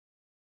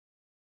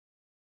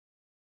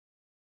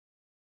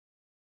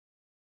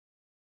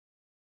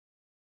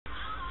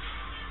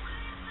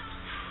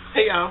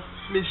Hey y'all,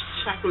 Miss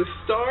Chocolate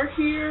Star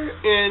here,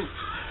 and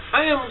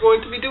I am going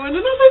to be doing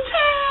another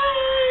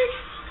tag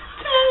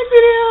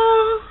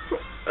video.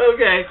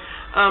 Okay,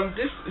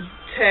 this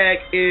tag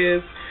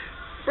is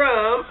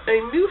from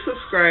a new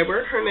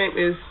subscriber. Her name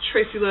is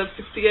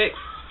Traceylove68.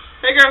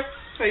 Hey girl,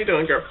 how you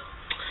doing, girl?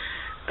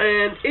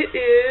 And it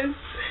is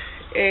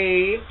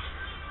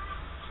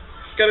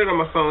got it on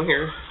my phone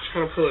here,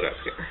 trying to pull it up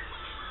here.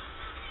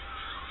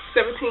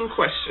 17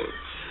 questions.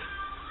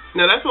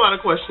 Now that's a lot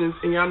of questions,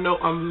 and y'all know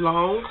I'm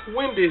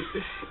long-winded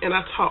and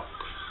I talk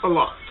a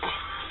lot,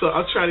 so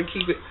I'll try to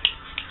keep it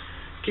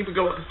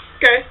going.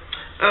 Okay.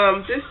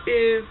 This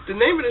is the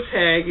name of the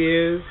tag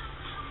is,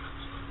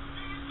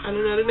 I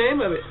don't know the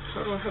name of it.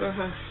 Hold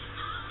on.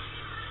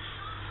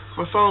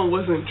 My phone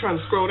wasn't trying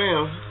to scroll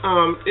down.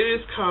 It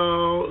is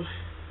called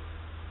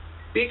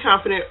Be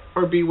Confident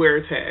or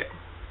Beware tag.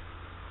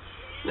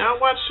 Now I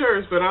watched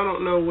hers, but I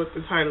don't know what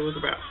the title is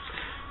about.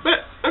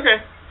 But okay,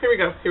 here we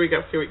go.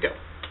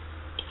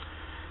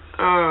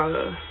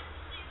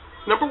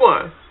 Number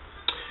 1.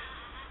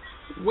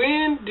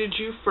 When did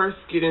you first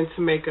get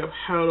into makeup?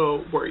 How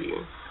old were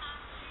you?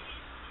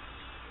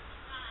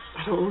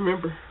 I don't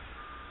remember.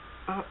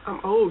 I'm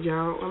old,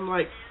 y'all. I'm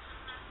like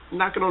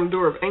knocking on the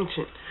door of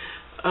ancient.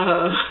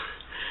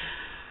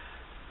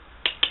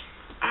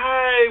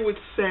 I would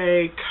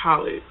say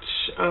college.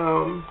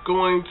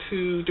 Going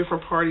to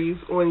different parties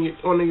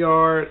on the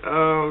yard.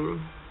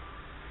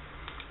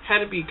 Had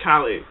to be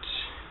college.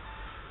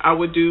 I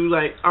would do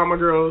like all my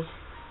girls.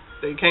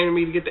 They came to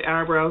me to get the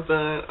eyebrows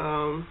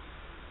done.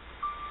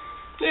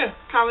 Yeah,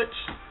 college.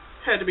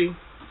 Had to be.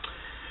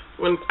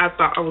 When I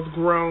thought I was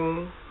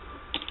grown.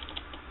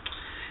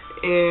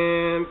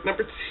 And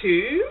number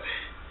 2,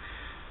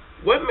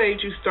 what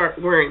made you start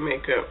wearing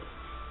makeup?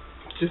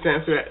 Just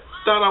answer that.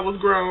 Thought I was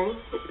grown.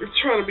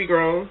 Trying to be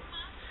grown.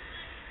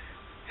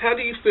 How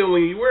do you feel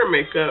when you wear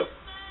makeup?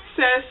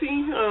 Sassy.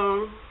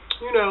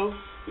 You know,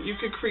 you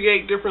could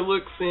create different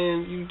looks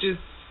and you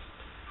just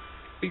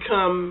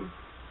become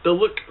the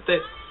look that,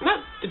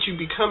 not that you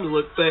become the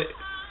look, but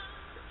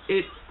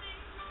I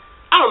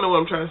don't know what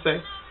I'm trying to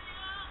say.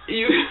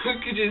 You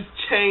could just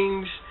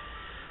change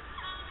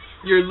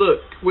your look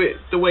with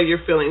the way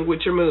you're feeling, with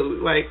your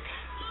mood. Like,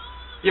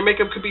 your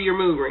makeup could be your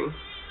mood ring.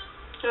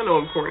 I know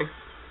I'm corny.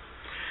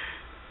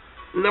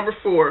 Number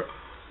 4,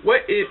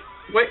 what is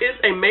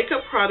a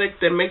makeup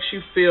product that makes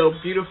you feel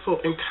beautiful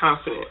and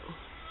confident?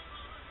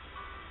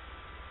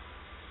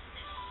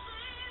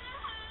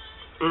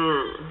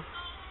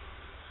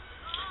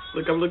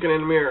 Look, I'm looking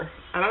in the mirror.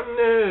 I don't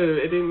know.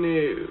 I didn't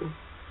know.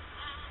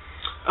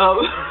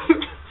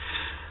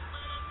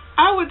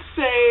 I would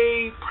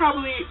say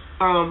probably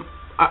an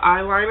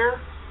eyeliner,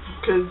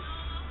 because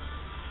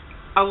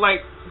I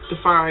like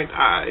defined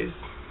eyes.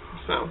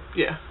 So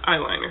yeah,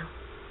 eyeliner.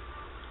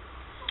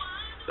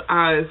 The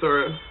eyes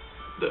are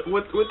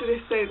what did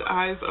they say? The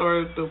eyes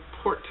are the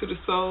port to the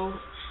soul,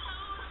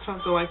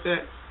 something like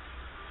that.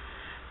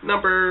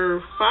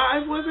 Number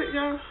 5, was it,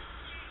 y'all?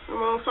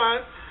 I'm on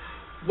 5.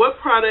 What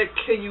product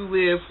can you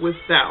live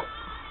without?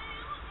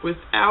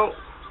 Without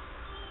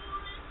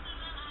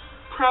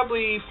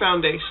probably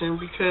foundation,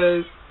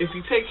 because if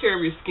you take care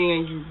of your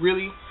skin, you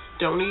really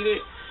don't need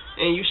it,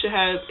 and you should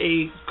have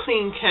a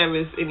clean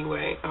canvas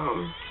anyway.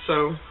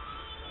 So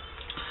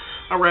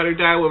I'd rather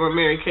die with my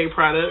Mary Kay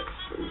products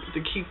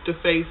to keep the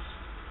face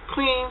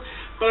clean,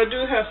 but I do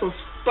have some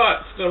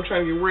spots that I'm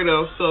trying to get rid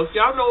of. So if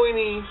y'all know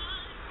any,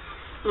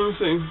 let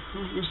me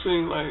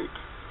see, like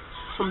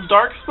some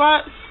dark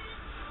spots,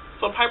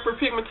 some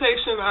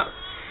hyperpigmentation,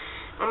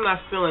 I'm not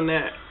feeling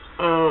that.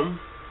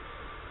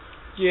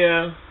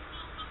 Yeah,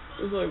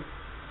 it's like,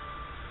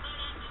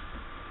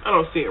 I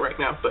don't see it right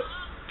now, but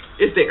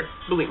it's there.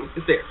 Believe me,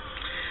 it's there.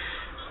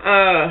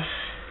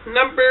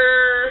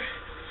 Number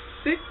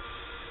 6.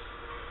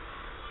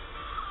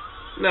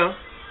 No.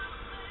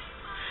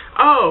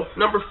 Oh,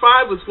 number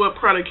 5 was what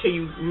product can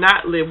you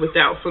not live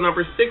without. So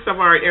number 6 I've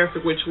already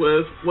answered, which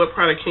was what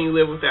product can you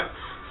live without.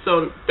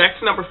 So back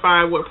to number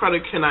 5, what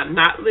product can I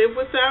not live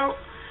without?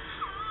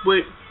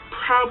 Would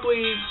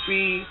probably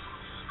be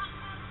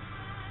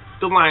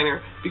the liner,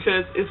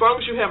 because as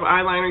long as you have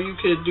eyeliner, you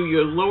could do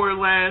your lower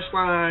lash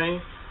line,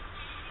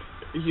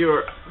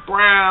 your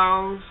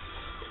brows,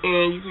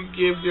 and you could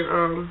give your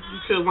you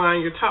could line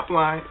your top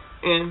line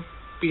and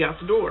be out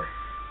the door.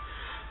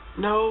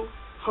 No,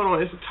 hold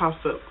on, it's a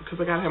toss-up,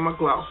 because I gotta have my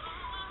gloss.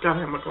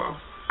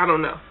 I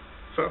don't know.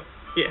 So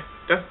yeah,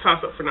 that's a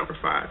toss-up for number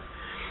 5.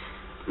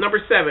 Number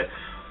 7,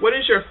 what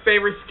is your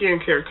favorite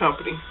skincare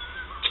company?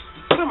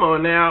 Come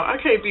on now,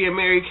 I can't be a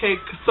Mary Kay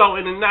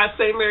consultant and not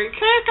say Mary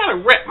Kay. I gotta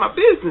rep my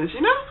business,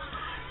 you know.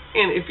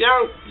 And if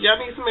y'all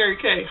need some Mary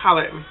Kay,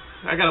 holler at me.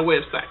 I got a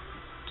website.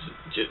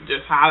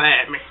 Just holler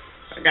at me.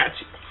 I got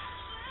you.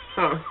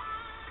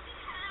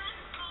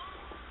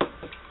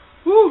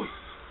 Woo,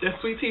 that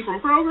sweet tea from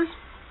Kroger's.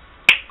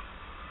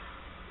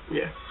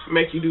 Yeah,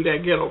 make you do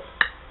that ghetto.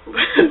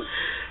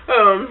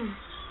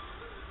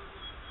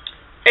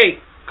 8,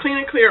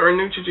 CLEAN&CLEAR or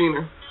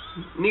NEUTROGENA?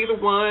 Neither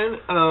one.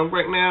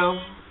 Right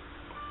now,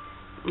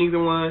 neither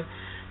one.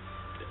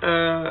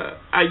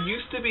 I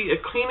used to be a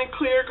Clean and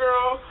Clear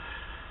girl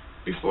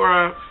before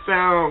I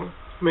found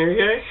Mary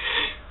Kay.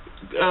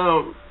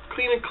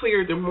 Clean and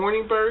Clear, the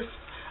Morning Burst.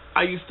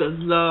 I used to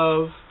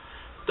love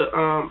the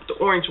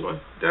orange one.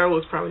 That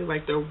was probably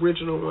like the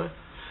original one.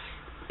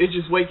 It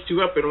just wakes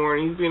you up in the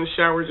morning. You be in the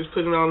shower, just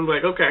put it on and be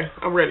like, okay,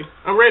 I'm ready.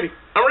 I'm ready.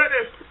 I'm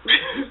ready.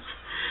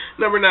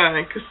 Number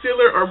 9,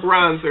 concealer or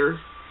bronzer?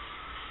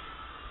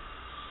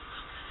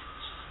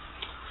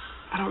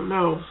 I don't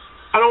know.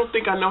 I don't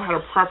think I know how to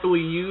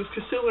properly use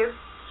concealer.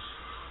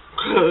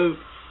 Because,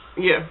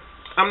 yeah,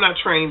 I'm not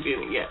trained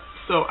in it yet.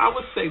 So I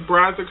would say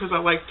bronzer because I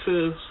like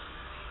to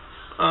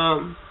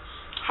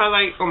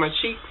highlight on my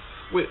cheeks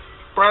with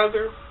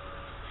bronzer.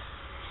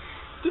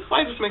 This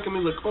light is making me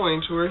look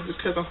orange, or is it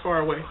because I'm far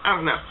away? I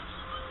don't know.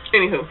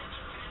 Anywho.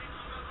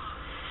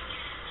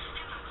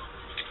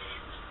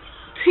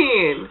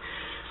 10.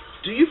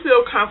 Do you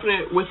feel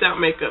confident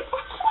without makeup?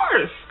 Of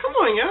course. Come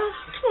on, y'all.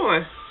 Come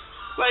on.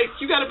 Like,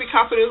 you got to be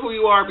confident who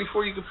you are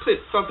before you can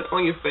put something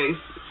on your face.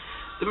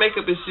 The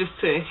makeup is just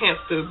to enhance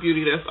the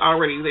beauty that's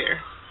already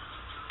there.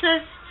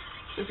 Okay?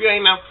 If you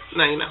ain't know,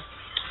 now you know.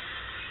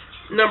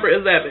 Number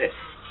 11.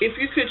 If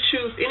you could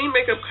choose any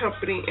makeup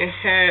company and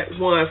had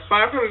won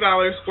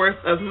 $500 worth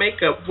of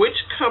makeup, which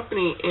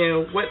company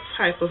and what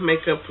type of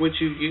makeup would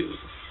you use?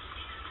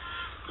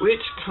 Which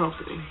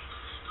company?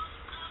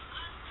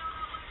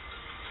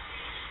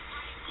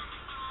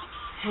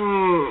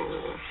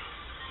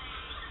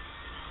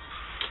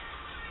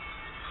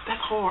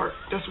 That's hard.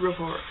 That's real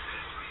hard.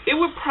 It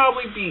would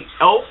probably be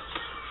e.l.f.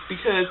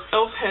 because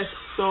e.l.f. has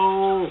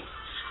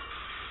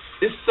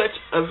it's such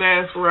a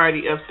vast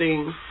variety of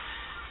things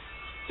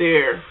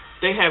there.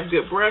 They have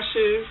good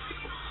brushes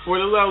for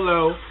the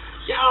low.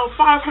 Y'all,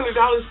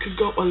 $500 could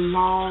go a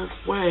long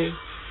way.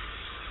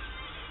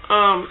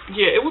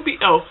 Yeah, it would be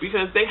e.l.f.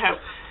 because they have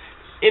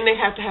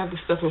to have the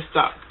stuff in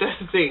stock. That's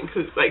the thing,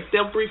 because like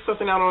they'll bring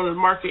something out on the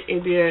market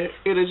and then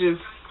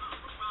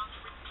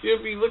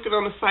you'll be looking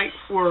on the site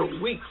for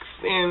weeks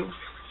and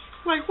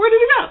like, where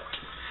did it go?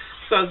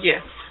 So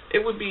yeah,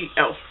 it would be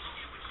e.l.f.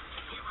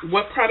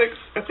 What products?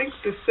 I think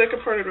the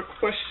second part of the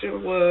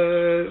question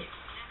was,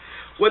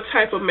 what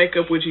type of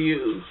makeup would you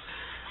use?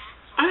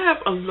 I have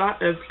a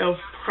lot of e.l.f.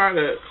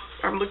 products.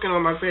 I'm looking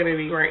on my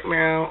vanity right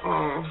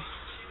now.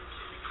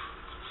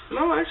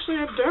 No, actually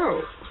I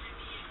don't.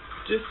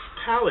 Just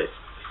palettes.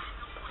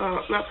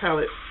 Not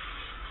palettes.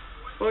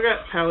 Well, I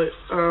got palettes.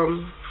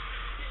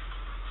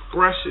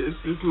 Brushes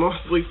is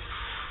mostly.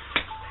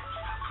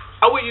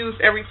 I would use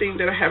everything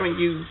that I haven't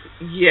used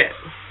yet.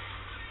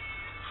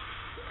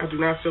 I do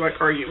not feel like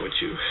arguing with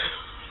you.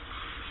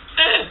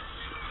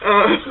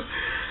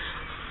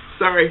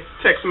 Sorry,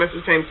 text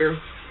message came through.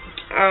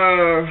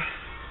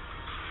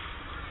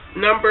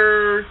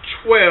 Number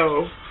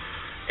 12.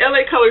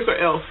 LA Colors or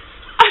e.l.f.?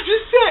 I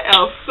just said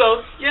e.l.f.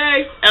 So,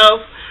 yay,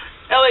 e.l.f.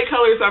 LA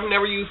Colors, I've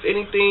never used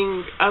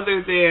anything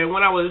other than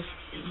when I was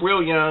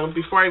real young,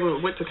 before I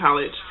even went to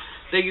college.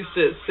 They used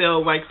to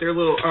sell like their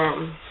little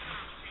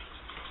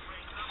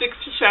 6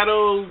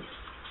 shadow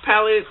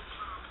palettes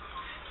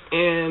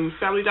and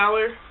Family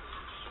Dollar,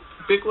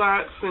 Big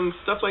Lots and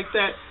stuff like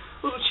that.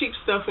 Little cheap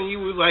stuff, and you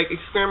would like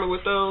experiment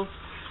with those.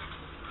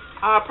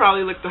 I'll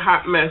probably look the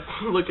hot mess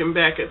looking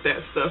back at that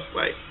stuff.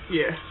 Like,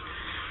 yeah.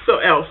 So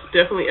e.l.f.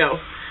 Definitely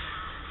e.l.f.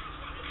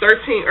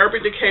 13.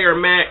 Urban Decay or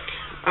MAC.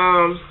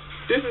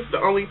 This is the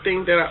only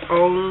thing that I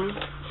own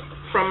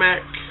from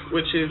MAC,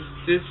 which is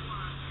this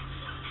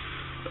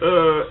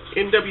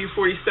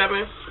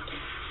NW47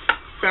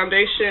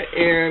 foundation,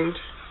 and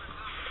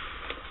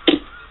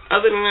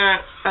other than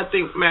that, I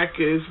think MAC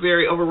is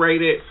very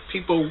overrated.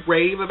 People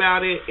rave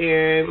about it,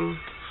 and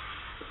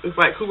it's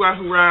like hoorah,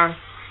 hoorah.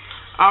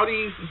 All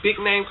these big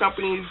name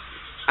companies,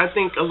 I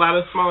think a lot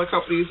of smaller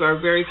companies are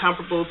very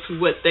comparable to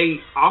what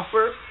they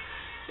offer.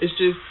 It's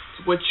just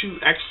what you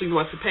actually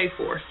want to pay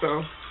for.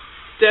 So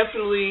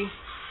definitely,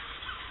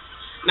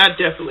 not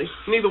definitely,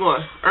 neither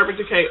one, Urban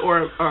Decay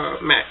or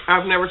MAC.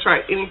 I've never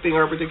tried anything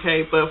Urban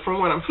Decay, but from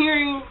what I'm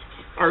hearing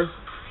or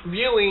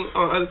viewing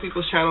on other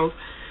people's channels,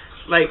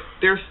 like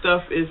their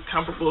stuff is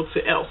comparable to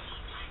e.l.f.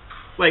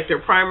 Like their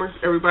primers,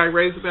 everybody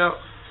raves about.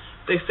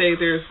 They say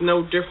there's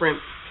no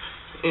difference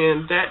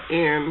in that,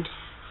 and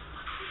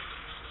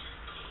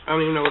I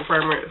don't even know what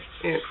primer is.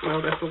 And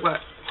no, that's a lot.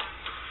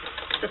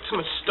 Got too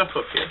much stuff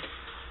up here.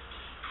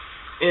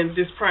 And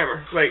this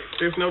primer, like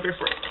there's no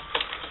difference.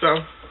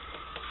 So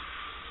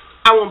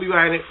I won't be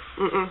buying it.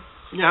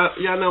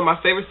 Y'all know my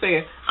favorite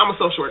saying. I'm a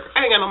social worker.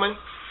 I ain't got no money.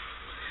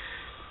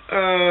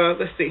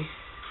 Let's see.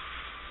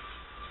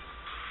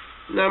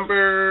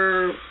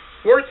 Number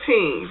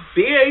 14.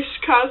 BH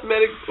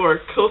Cosmetics or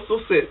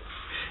Coastal Scents.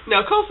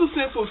 Now, Coastal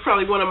Scents was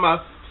probably one of my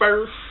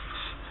first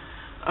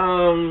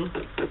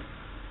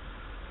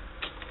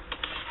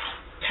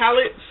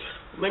palettes.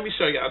 Let me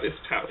show y'all this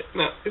palette.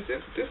 Now, is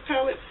it this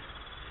palette?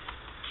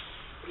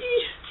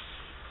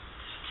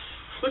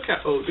 Look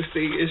how old this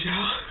thing is,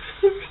 y'all.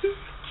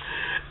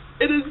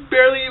 It is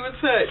barely even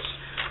touched.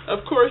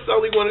 Of course, I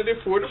only wanted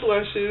it for the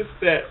blushes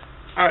that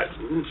I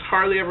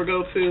hardly ever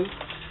go to.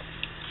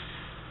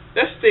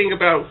 That's the thing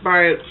about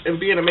buying and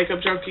being a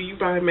makeup junkie. You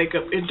buy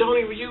makeup and don't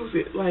even use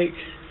it. Like,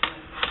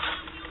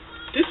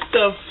 this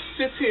stuff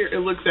sits here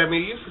and looks at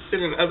me. It used to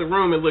sit in the other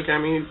room and look at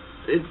me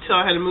until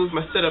I had to move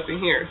my setup in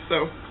here.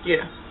 So,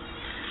 yeah.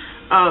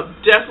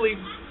 Definitely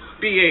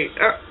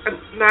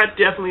not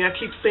definitely, I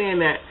keep saying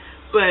that,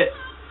 but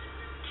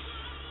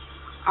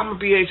I'm a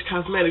BH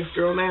Cosmetics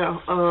girl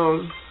now.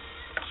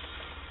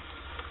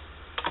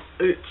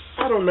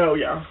 I don't know,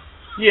 y'all.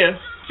 Yeah,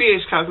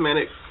 BH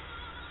Cosmetics.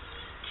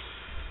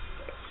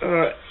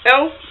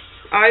 Elf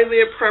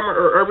Eyelid Primer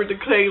or Urban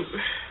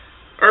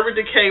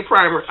Decay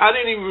Primer. I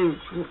didn't even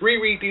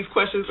reread these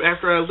questions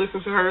after I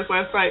listened to hers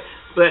last night,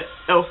 but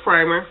Elf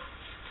Primer.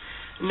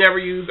 Never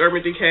used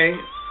Urban Decay.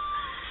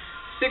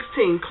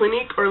 16,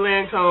 Clinique or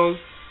Lancome?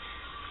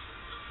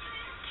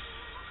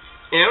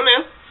 I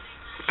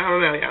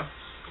don't know, y'all.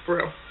 For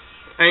real.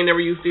 I ain't never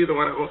used either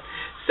one of them.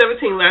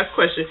 17, last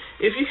question.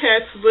 If you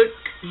had to look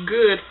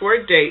good for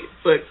a date,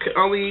 but could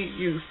only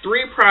use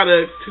 3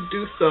 products to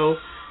do so,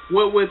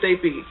 what would they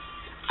be?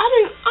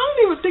 I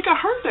don't even think I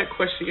heard that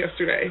question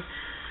yesterday.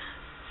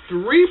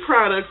 3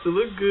 products to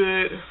look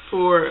good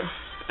for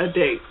a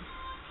date.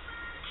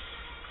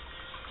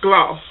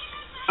 Gloss.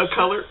 A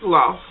colored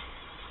gloss.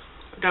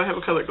 Gotta have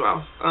a colored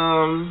gloss.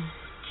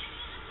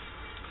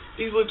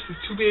 These lips is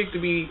too big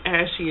to be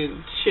ashy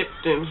and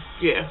chipped, and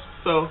yeah.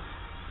 So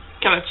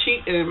can I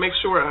cheat and make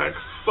sure I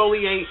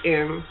exfoliate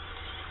and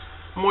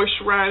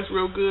moisturize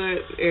real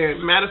good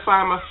and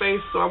mattify my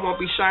face so I won't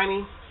be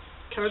shiny?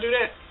 Can I do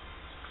that?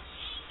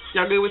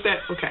 Y'all good with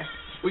that? Okay,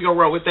 we gonna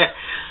roll with that.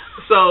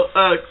 So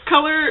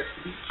colored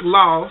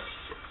gloss.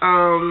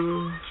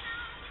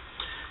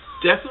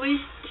 Definitely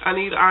I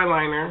need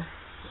eyeliner.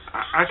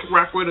 I can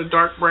rock with a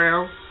dark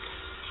brown.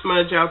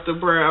 Smudge out the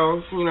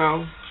brows, you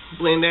know,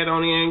 blend that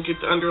on in,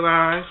 get the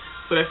underline.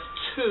 So that's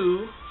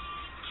 2.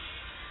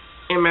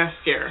 And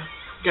mascara.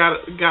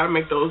 Gotta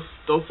make those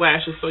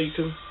lashes so you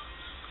can,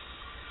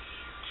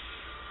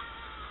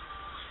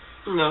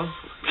 you know,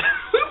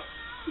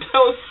 that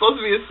was supposed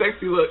to be a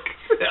sexy look.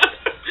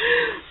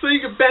 So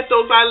you can bet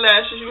those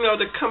eyelashes, you know,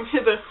 that come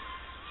hither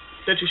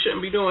that you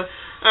shouldn't be doing.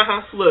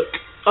 Look.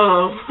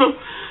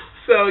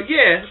 So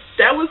yeah,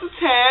 that was a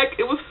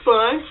tag. It was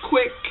fun,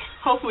 quick.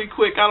 Hopefully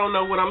quick. I don't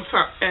know what I'm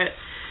at.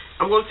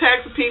 I'm going to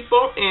tag some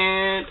people,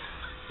 and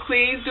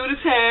please do the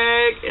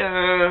tag.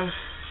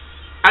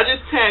 I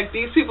just tagged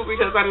these people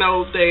because I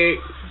know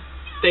they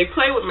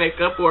play with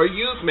makeup or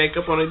use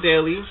makeup on a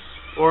daily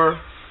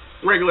or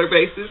regular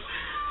basis.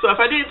 So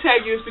if I didn't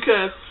tag you, it's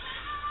because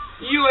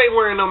you ain't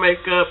wearing no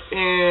makeup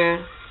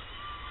and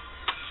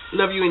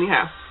love you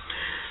anyhow.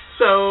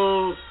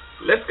 So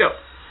let's go.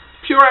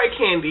 Pure Eye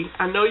Candy.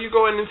 I know you're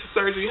going into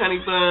surgery, honey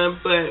bun,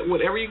 but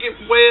whenever you get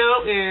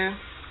well and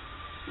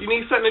you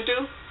need something to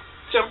do,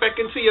 jump back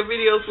into your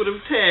videos with a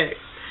tag.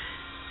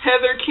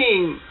 Heather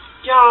King.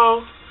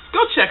 Y'all,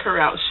 go check her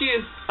out. She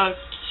is a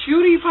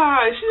cutie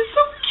pie. She is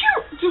so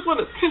cute. Just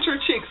want to pinch her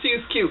cheeks. She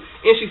is cute,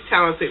 and she's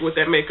talented with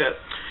that makeup.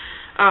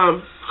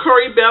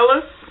 Corey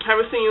Bella.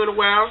 Haven't seen you in a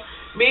while.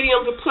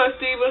 Medium to Plus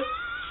Diva.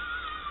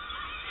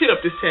 Hit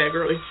up this tag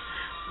early.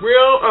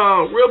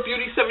 Real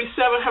Beauty 77.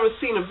 Haven't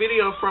seen a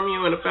video from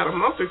you in about a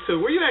month or 2.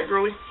 Where you at,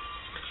 girlie?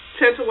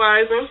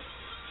 Tantalizing.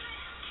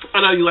 I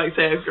know you like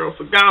tags, girl,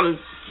 so go on and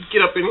get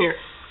up in here.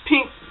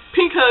 Pink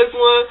Hugs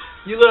one.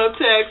 You love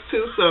tags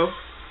too, so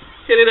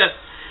hit it up.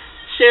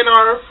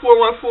 Shannar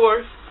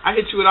 414. I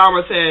hit you with all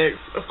my tags,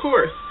 of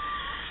course.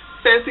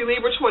 Fancy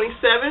Libra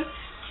 27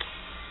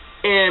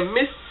 and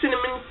Miss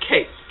Cinnamon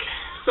Cake.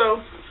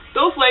 So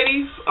those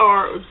ladies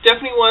are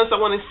definitely ones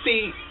I want to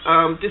see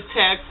this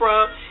tag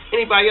from.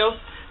 Anybody else,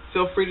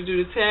 feel free to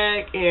do the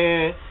tag.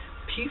 And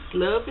peace,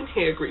 love, and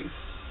hair grease.